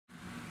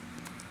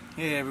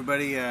Hey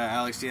everybody,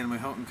 Alex the Animal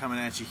Houghton coming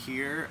at you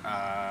here.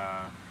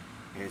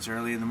 It's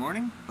early in the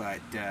morning,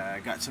 but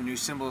I got some new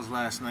cymbals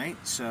last night,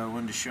 so I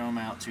wanted to show them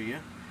out to you.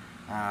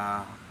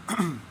 Got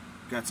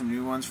some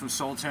new ones from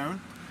Soultone.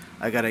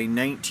 I got a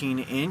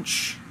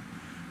 19-inch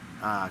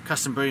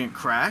custom brilliant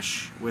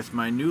crash with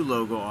my new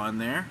logo on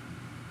there.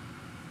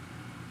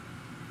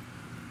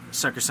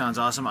 Sucker sounds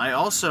awesome. I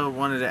also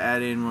wanted to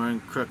add in one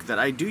crook that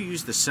I do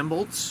use the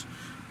Cymbolts.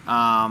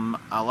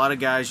 A lot of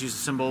guys use the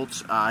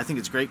Cymbolts. I think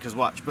it's great because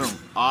watch, boom,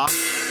 off,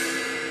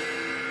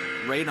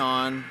 right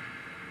on,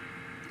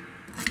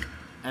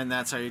 and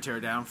that's how you tear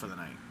it down for the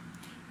night.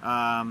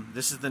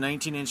 This is the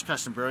 19-inch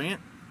custom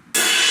brilliant,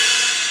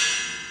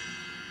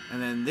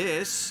 and then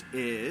this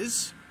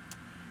is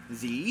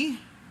the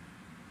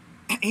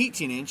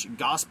 18-inch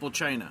gospel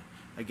china.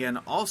 Again,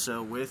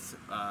 also with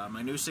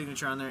my new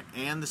signature on there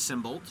and the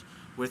Cymbolt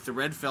with the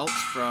red felt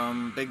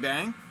from Big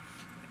Bang.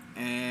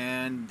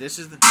 And this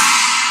is the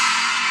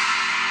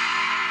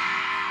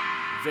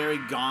very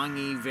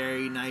gongy,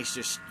 very nice,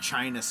 just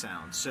china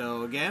sound.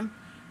 So again,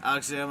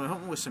 Alex the Animal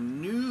Houghton with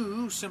some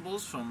new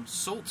cymbals from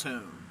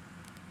Soultone.